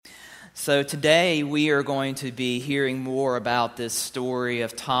So today we are going to be hearing more about this story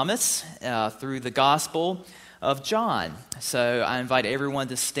of Thomas through the Gospel of John. So I invite everyone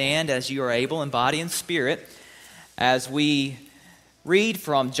to stand as you are able in body and spirit as we read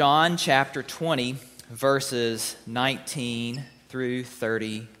from John chapter 20, verses 19 through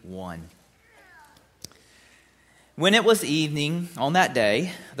 31. When it was evening on that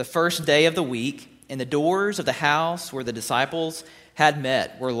day, the first day of the week, and the doors of the house where the disciples had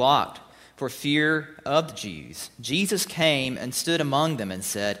met were locked for fear of the Jews, Jesus came and stood among them and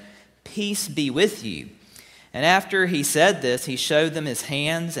said, "Peace be with you." And after he said this, he showed them his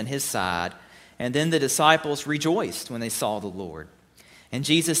hands and his side. And then the disciples rejoiced when they saw the Lord. And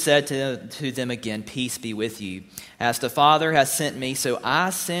Jesus said to them again, "Peace be with you. As the Father has sent me, so I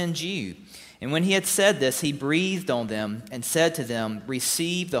send you." And when he had said this, he breathed on them and said to them,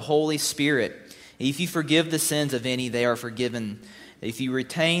 "Receive the Holy Spirit. If you forgive the sins of any, they are forgiven. If you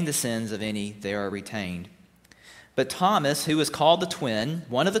retain the sins of any, they are retained." But Thomas, who was called the twin,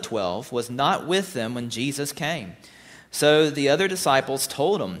 one of the 12, was not with them when Jesus came. So the other disciples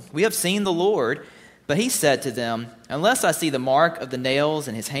told him, "We have seen the Lord." But he said to them, "Unless I see the mark of the nails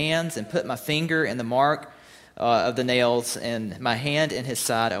in his hands and put my finger in the mark of the nails and my hand in his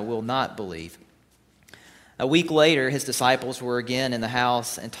side, I will not believe." A week later, his disciples were again in the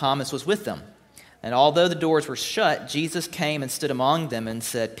house, and Thomas was with them. And although the doors were shut, Jesus came and stood among them and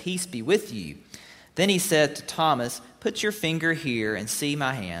said, "Peace be with you." Then he said to Thomas, "Put your finger here and see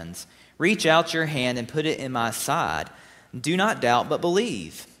my hands. Reach out your hand and put it in my side. Do not doubt, but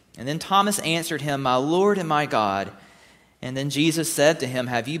believe." And then Thomas answered him, "My Lord and my God." And then Jesus said to him,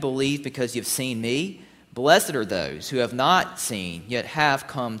 "Have you believed because you've seen me? Blessed are those who have not seen, yet have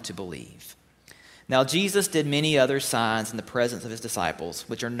come to believe." Now Jesus did many other signs in the presence of his disciples,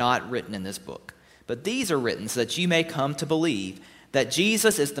 which are not written in this book. But these are written so that you may come to believe that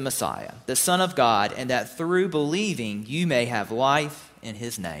Jesus is the Messiah, the Son of God, and that through believing you may have life in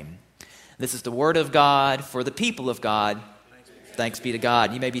his name. This is the word of God for the people of God. Thanks be to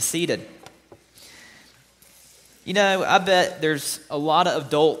God. You may be seated. You know, I bet there's a lot of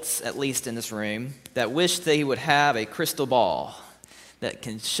adults, at least in this room, that wish they would have a crystal ball that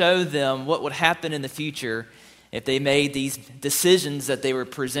can show them what would happen in the future if they made these decisions that they were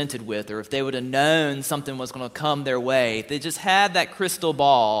presented with, or if they would have known something was going to come their way. If they just had that crystal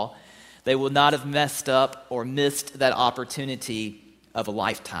ball, they would not have messed up or missed that opportunity of a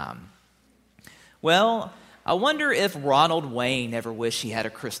lifetime. Well, I wonder if Ronald Wayne ever wished he had a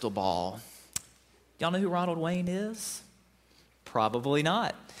crystal ball. Y'all know who Ronald Wayne is? Probably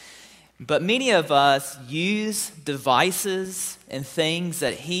not. But many of us use devices and things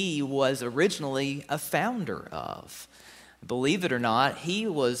that he was originally a founder of. Believe it or not, he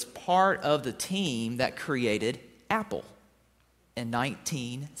was part of the team that created Apple in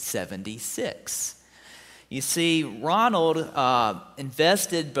 1976. You see, Ronald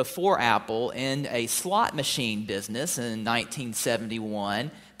invested before Apple in a slot machine business in 1971,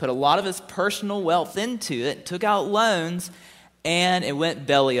 put a lot of his personal wealth into it, took out loans, and it went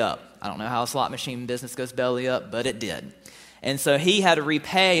belly up. I don't know how a slot machine business goes belly up, but it did. And so he had to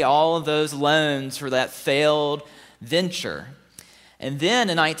repay all of those loans for that failed venture. And then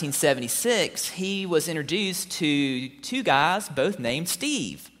in 1976, he was introduced to two guys, both named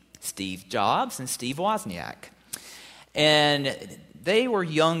Steve Jobs and Steve Wozniak. And they were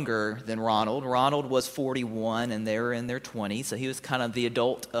younger than Ronald. Ronald was 41 and they were in their 20s, so he was kind of the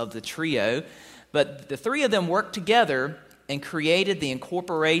adult of the trio. But the three of them worked together and created the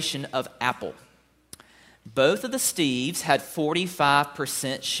incorporation of Apple. Both of the Steves had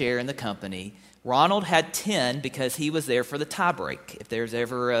 45% share in the company. Ronald had 10 because he was there for the tiebreak. If there's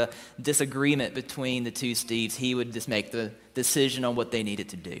ever a disagreement between the two Steves, he would just make the decision on what they needed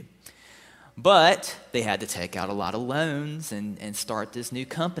to do. But they had to take out a lot of loans and start this new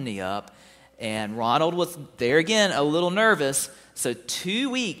company up. And Ronald was, there again, a little nervous. So 2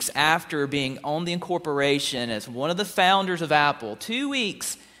 weeks after being on the incorporation as one of the founders of Apple, 2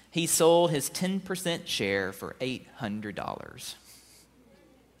 weeks, he sold his 10% share for $800.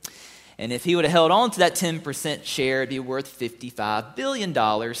 And if he would have held on to that 10% share, it'd be worth $55 billion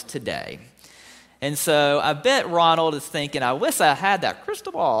today. And so I bet Ronald is thinking, I wish I had that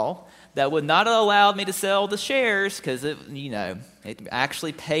crystal ball that would not have allowed me to sell the shares because it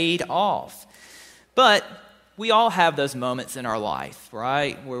actually paid off. But we all have those moments in our life,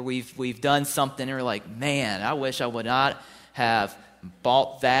 right, where we've done something and we're like, man, I wish I would not have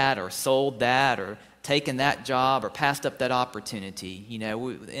bought that or sold that or taken that job or passed up that opportunity. You know,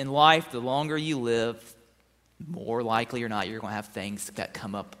 in life, the longer you live, more likely or not, you're going to have things that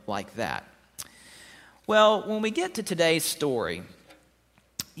come up like that. Well, when we get to today's story,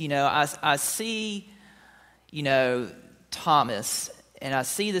 I see, Thomas, and I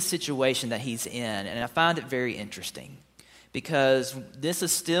see the situation that he's in, and I find it very interesting because this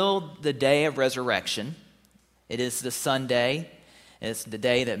is still the day of resurrection. It is the Sunday. It's the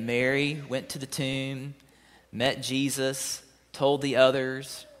day that Mary went to the tomb, met Jesus, told the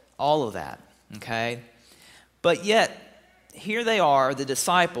others, all of that, okay? But yet, here they are, the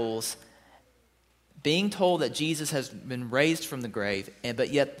disciples, being told that Jesus has been raised from the grave,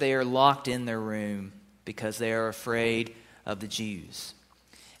 but yet they are locked in their room because they are afraid of the Jews.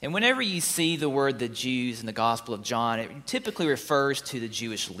 And whenever you see the word the Jews in the Gospel of John, it typically refers to the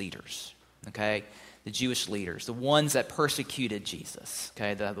Jewish leaders, okay? The Jewish leaders, the ones that persecuted Jesus,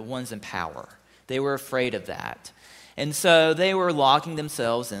 okay? The ones in power. They were afraid of that. And so they were locking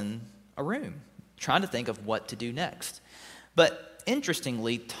themselves in a room, trying to think of what to do next. But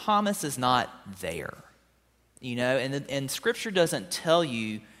interestingly, Thomas is not there, and Scripture doesn't tell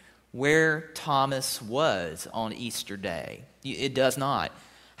you where Thomas was on Easter Day. It does not.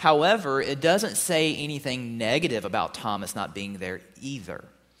 However, it doesn't say anything negative about Thomas not being there either.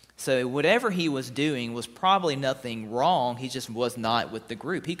 So whatever he was doing was probably nothing wrong. He just was not with the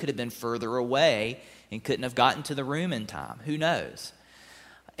group. He could have been further away and couldn't have gotten to the room in time. Who knows?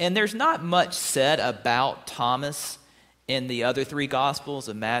 And there's not much said about Thomas in the other three Gospels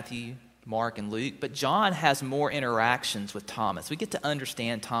of Matthew, Mark, and Luke, but John has more interactions with Thomas. We get to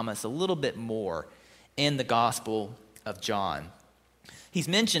understand Thomas a little bit more in the Gospel of John. He's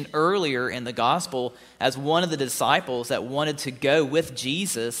mentioned earlier in the Gospel as one of the disciples that wanted to go with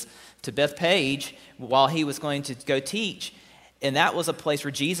Jesus to Bethpage while he was going to go teach. And that was a place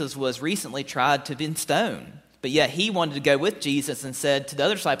where Jesus was recently tried to be stoned. But yet he wanted to go with Jesus and said to the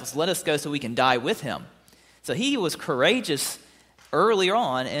other disciples, let us go so we can die with him. So he was courageous earlier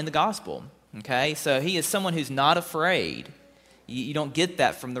on in the Gospel. Okay, so he is someone who's not afraid. You don't get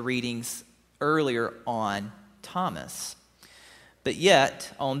that from the readings earlier on Thomas. But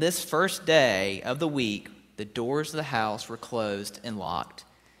yet, on this first day of the week, the doors of the house were closed and locked,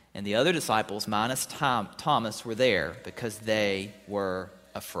 and the other disciples, minus Thomas, were there because they were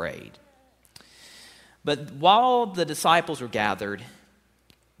afraid. But while the disciples were gathered,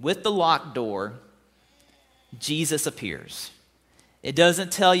 with the locked door, Jesus appears. It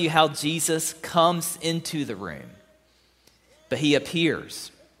doesn't tell you how Jesus comes into the room, but he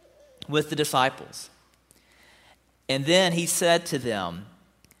appears with the disciples. And then he said to them,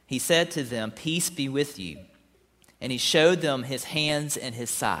 peace be with you. And he showed them his hands and his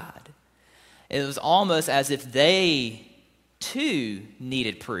side. It was almost as if they too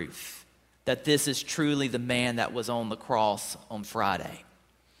needed proof that this is truly the man that was on the cross on Friday.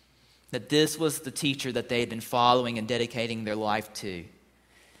 That this was the teacher that they had been following and dedicating their life to.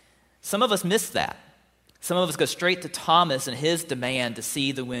 Some of us miss that. Some of us go straight to Thomas and his demand to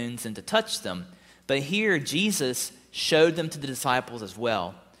see the wounds and to touch them. But here, Jesus showed them to the disciples as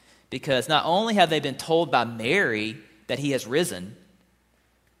well. Because not only have they been told by Mary that he has risen,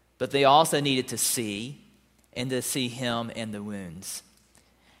 but they also needed to see and to see him in the wounds.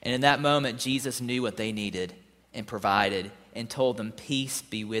 And in that moment, Jesus knew what they needed and provided and told them, peace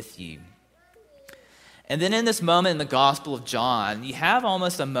be with you. And then in this moment in the Gospel of John, you have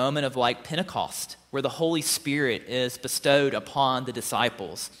almost a moment of like Pentecost, where the Holy Spirit is bestowed upon the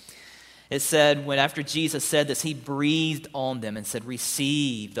disciples. It said, when after Jesus said this, he breathed on them and said,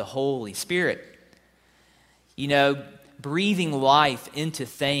 receive the Holy Spirit. Breathing life into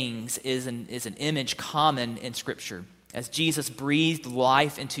things is an image common in Scripture. As Jesus breathed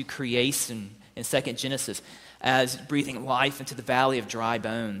life into creation in 2 Genesis, as breathing life into the valley of dry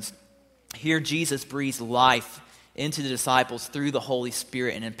bones. Here Jesus breathes life into the disciples through the Holy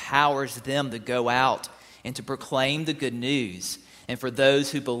Spirit and empowers them to go out and to proclaim the good news. And for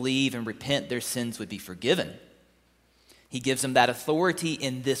those who believe and repent, their sins would be forgiven. He gives them that authority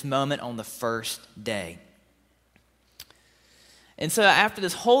in this moment on the first day. And so after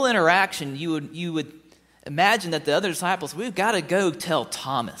this whole interaction, you would imagine that the other disciples, we've got to go tell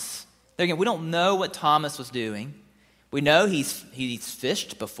Thomas. Again, we don't know what Thomas was doing. We know he's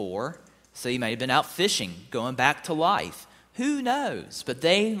fished before, so he may have been out fishing, going back to life. Who knows? But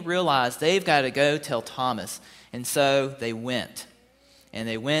they realized they've got to go tell Thomas. And so they went. And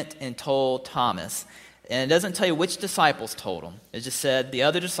they went and told Thomas. And it doesn't tell you which disciples told him. It just said, the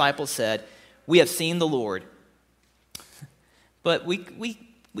other disciples said, we have seen the Lord. But we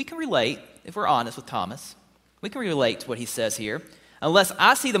can relate, if we're honest with Thomas. We can relate to what he says here. Unless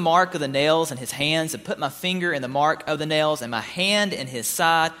I see the mark of the nails in his hands and put my finger in the mark of the nails and my hand in his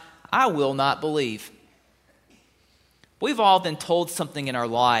side, I will not believe. We've all been told something in our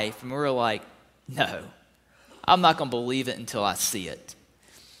life and we're like, no, I'm not going to believe it until I see it.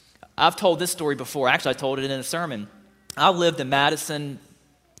 I've told this story before. Actually, I told it in a sermon. I lived in Madison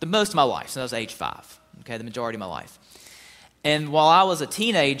the most of my life, since I was age 5, okay, the majority of my life. And while I was a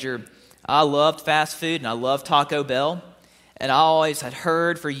teenager, I loved fast food and I loved Taco Bell. And I always had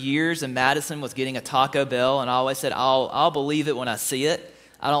heard for years that Madison was getting a Taco Bell, and I always said, I'll believe it when I see it.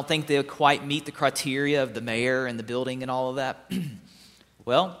 I don't think they'll quite meet the criteria of the mayor and the building and all of that.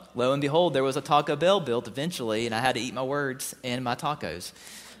 Well, lo and behold, there was a Taco Bell built eventually, and I had to eat my words and my tacos.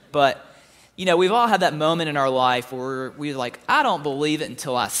 But, you know, we've all had that moment in our life where we're like, I don't believe it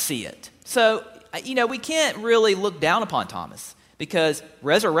until I see it. So, you know, we can't really look down upon Thomas because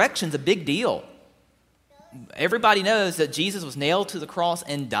resurrection's a big deal. Everybody knows that Jesus was nailed to the cross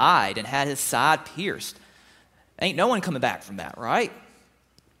and died and had his side pierced. Ain't no one coming back from that, right?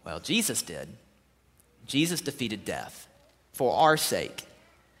 Well, Jesus did. Jesus defeated death for our sake,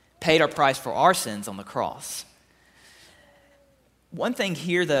 paid our price for our sins on the cross. One thing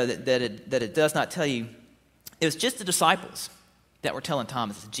here, though, that it does not tell you, it was just the disciples that were telling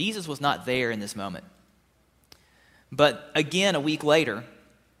Thomas. Jesus was not there in this moment. But again, a week later,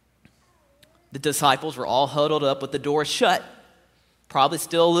 the disciples were all huddled up with the door shut, probably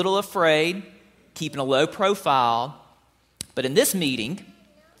still a little afraid, keeping a low profile. But in this meeting,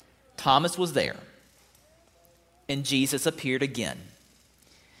 Thomas was there, and Jesus appeared again.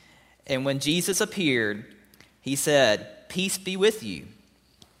 And when Jesus appeared, he said, "Peace be with you."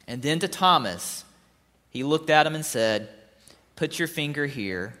 And then to Thomas, he looked at him and said, "Put your finger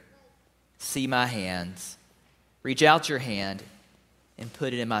here, see my hands. Reach out your hand and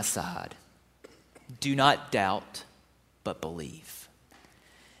put it in my side. Do not doubt, but believe."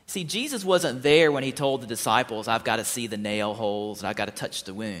 See, Jesus wasn't there when he told the disciples, I've got to see the nail holes and I've got to touch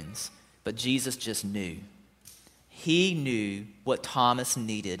the wounds. But Jesus just knew. He knew what Thomas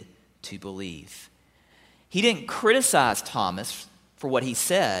needed to believe. He didn't criticize Thomas for what he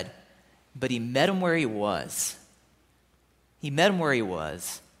said, but he met him where he was. He met him where he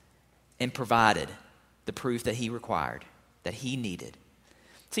was and provided the proof that he required, that he needed.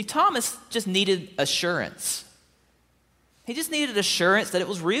 See, Thomas just needed assurance. He just needed assurance that it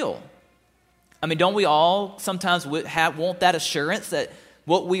was real. I mean, don't we all sometimes want that assurance that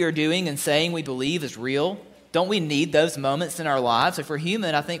what we are doing and saying we believe is real? Don't we need those moments in our lives? If we're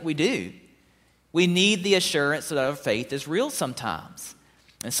human, I think we do. We need the assurance that our faith is real sometimes.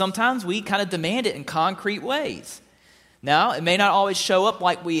 And sometimes we kind of demand it in concrete ways. Now, it may not always show up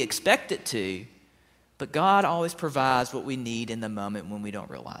like we expect it to, but God always provides what we need in the moment when we don't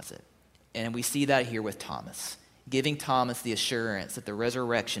realize it. And we see that here with Thomas, giving Thomas the assurance that the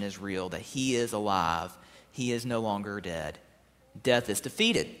resurrection is real, that he is alive, he is no longer dead. Death is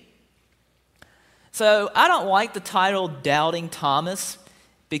defeated. So I don't like the title Doubting Thomas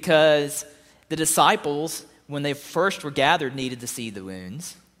because the disciples, when they first were gathered, needed to see the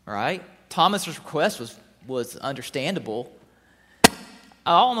wounds, right? Thomas's request was understandable.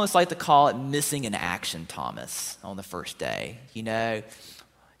 I almost like to call it missing in action Thomas on the first day. You know,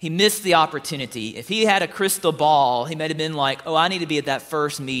 he missed the opportunity. If he had a crystal ball, he might have been like, I need to be at that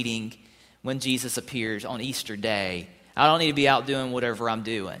first meeting when Jesus appears on Easter Day. I don't need to be out doing whatever I'm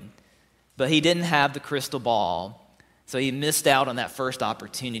doing. But he didn't have the crystal ball, so he missed out on that first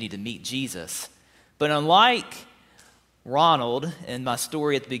opportunity to meet Jesus. But unlike Ronald in my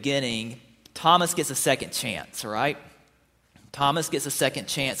story at the beginning, Thomas gets a second chance, right? Thomas gets a second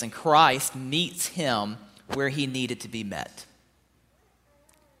chance, and Christ meets him where he needed to be met.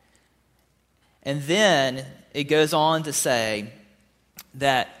 And then it goes on to say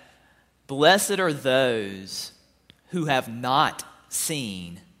that blessed are those who have not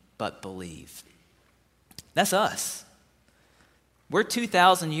seen but believe. That's us. We're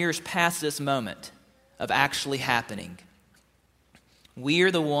 2,000 years past this moment of actually happening. We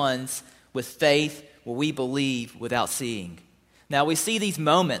are the ones with faith where we believe without seeing. Now, we see these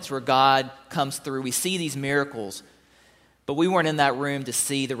moments where God comes through. We see these miracles. But we weren't in that room to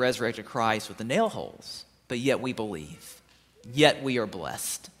see the resurrected Christ with the nail holes. But yet we believe. Yet we are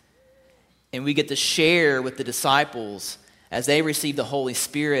blessed. And we get to share with the disciples as they receive the Holy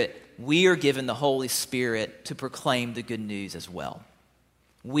Spirit. We are given the Holy Spirit to proclaim the good news as well.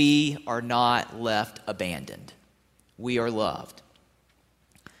 We are not left abandoned. We are loved.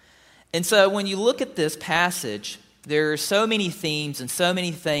 And so when you look at this passage, there are so many themes and so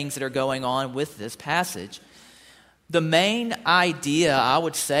many things that are going on with this passage. The main idea, I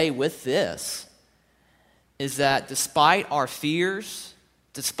would say, with this is that despite our fears,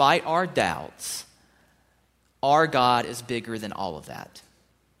 despite our doubts, our God is bigger than all of that.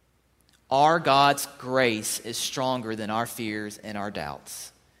 Our God's grace is stronger than our fears and our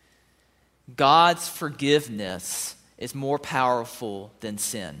doubts. God's forgiveness is more powerful than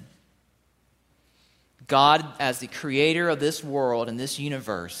sin. God, as the creator of this world and this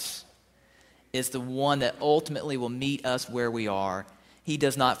universe, is the one that ultimately will meet us where we are. He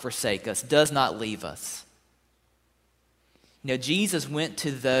does not forsake us, does not leave us. Jesus went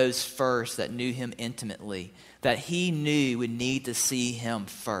to those first that knew him intimately, that he knew would need to see him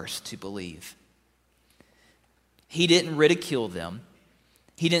first to believe. He didn't ridicule them.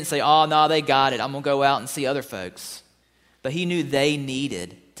 He didn't say, oh, no, they got it. I'm going to go out and see other folks. But he knew they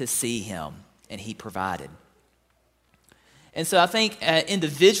needed to see him, and he provided. And so I think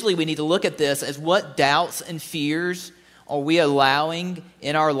individually we need to look at this as what doubts and fears are we allowing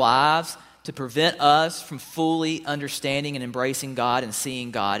in our lives to prevent us from fully understanding and embracing God and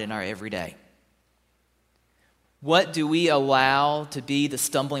seeing God in our everyday? What do we allow to be the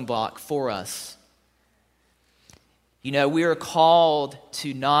stumbling block for us? We are called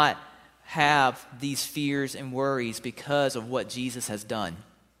to not have these fears and worries because of what Jesus has done.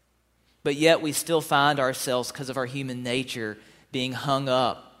 But yet we still find ourselves, because of our human nature, being hung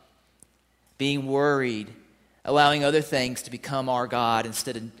up, being worried, allowing other things to become our God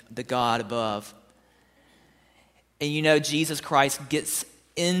instead of the God above. And Jesus Christ gets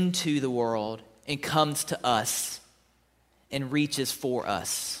into the world and comes to us and reaches for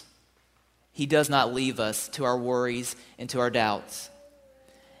us. He does not leave us to our worries and to our doubts.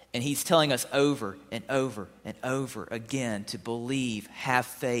 And he's telling us over and over and over again to believe, have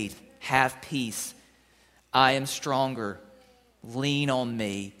faith, have peace. I am stronger. Lean on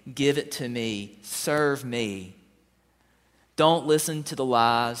me. Give it to me. Serve me. Don't listen to the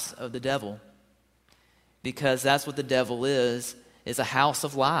lies of the devil, because that's what the devil is a house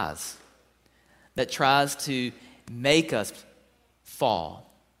of lies that tries to make us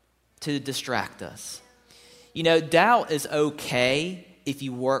fall, to distract us. Doubt is okay if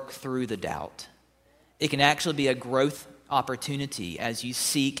you work through the doubt. It can actually be a growth opportunity as you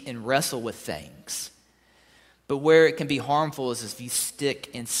seek and wrestle with things. But where it can be harmful is if you stick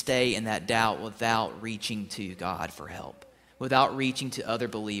and stay in that doubt without reaching to God for help, without reaching to other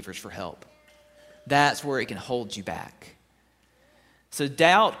believers for help. That's where it can hold you back. So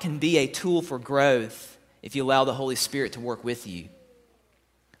doubt can be a tool for growth if you allow the Holy Spirit to work with you.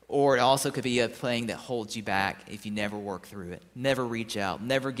 Or it also could be a thing that holds you back if you never work through it, never reach out,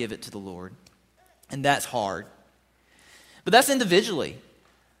 never give it to the Lord. And that's hard. But that's individually.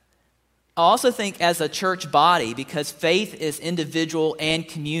 I also think as a church body, because faith is individual and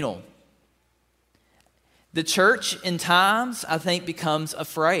communal, the church in times, I think, becomes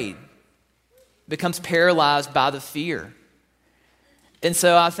afraid, becomes paralyzed by the fear. And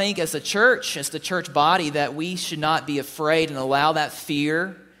so I think as a church, as the church body, that we should not be afraid and allow that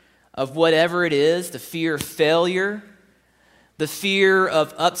fear of whatever it is, the fear of failure, the fear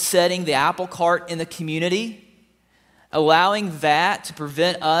of upsetting the apple cart in the community, allowing that to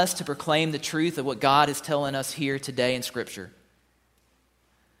prevent us to proclaim the truth of what God is telling us here today in Scripture.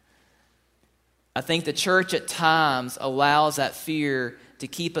 I think the church at times allows that fear to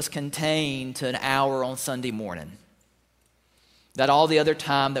keep us contained to an hour on Sunday morning. That all the other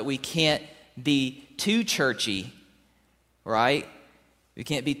time that we can't be too churchy, right? We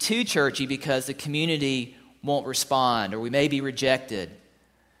can't be too churchy because the community won't respond or we may be rejected.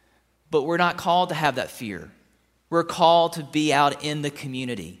 But we're not called to have that fear. We're called to be out in the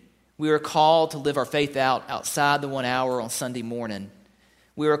community. We are called to live our faith out outside the 1 hour on Sunday morning.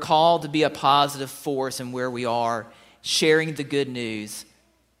 We are called to be a positive force in where we are, sharing the good news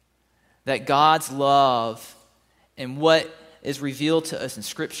that God's love and what is revealed to us in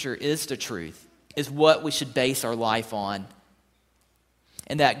Scripture is the truth, is what we should base our life on.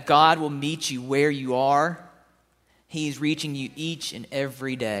 And that God will meet you where you are. He's reaching you each and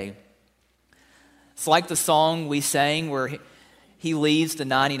every day. It's like the song we sang where he leaves the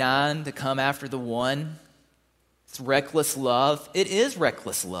 99 to come after the one. It's reckless love. It is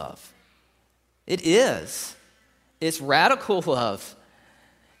reckless love. It is. It's radical love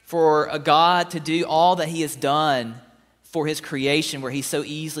for a God to do all that he has done for his creation, where he so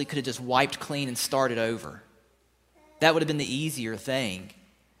easily could have just wiped clean and started over. That would have been the easier thing.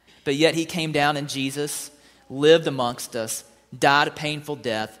 But yet he came down in Jesus, lived amongst us, died a painful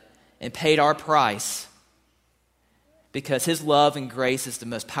death, and paid our price, because his love and grace is the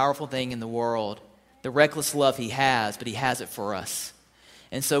most powerful thing in the world. The reckless love he has, but he has it for us.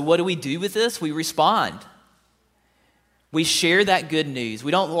 And so what do we do with this? We respond. We share that good news.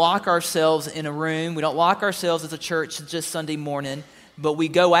 We don't lock ourselves in a room. We don't lock ourselves as a church just Sunday morning, but we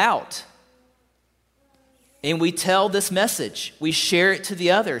go out and we tell this message. We share it to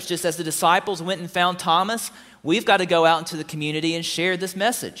the others. Just as the disciples went and found Thomas, we've got to go out into the community and share this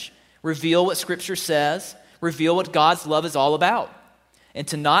message. Reveal what Scripture says. reveal what God's love is all about, and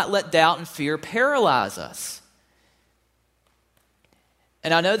to not let doubt and fear paralyze us.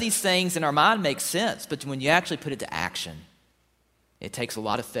 And I know these things in our mind make sense, but when you actually put it to action, it takes a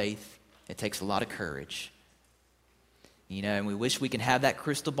lot of faith. It takes a lot of courage. And we wish we can have that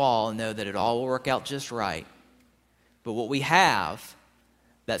crystal ball and know that it all will work out just right. But what we have,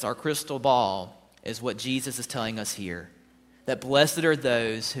 that's our crystal ball, is what Jesus is telling us here. That blessed are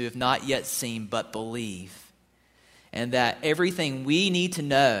those who have not yet seen but believe. And that everything we need to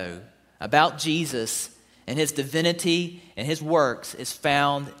know about Jesus and his divinity and his works is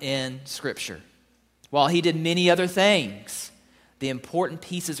found in Scripture. While he did many other things, the important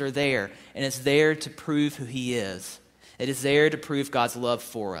pieces are there, and it's there to prove who he is. It is there to prove God's love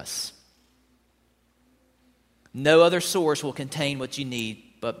for us. No other source will contain what you need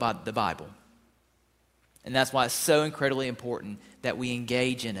but by the Bible. And that's why it's so incredibly important that we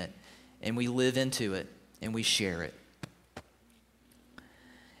engage in it, and we live into it, and we share it.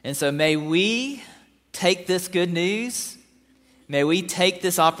 And so may we take this good news, may we take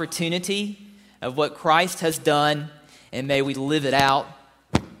this opportunity of what Christ has done, and may we live it out.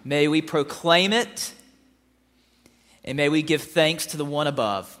 May we proclaim it, and may we give thanks to the one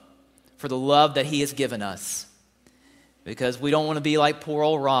above for the love that he has given us. Because we don't want to be like poor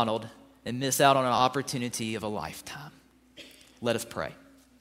old Ronald and miss out on an opportunity of a lifetime. Let us pray.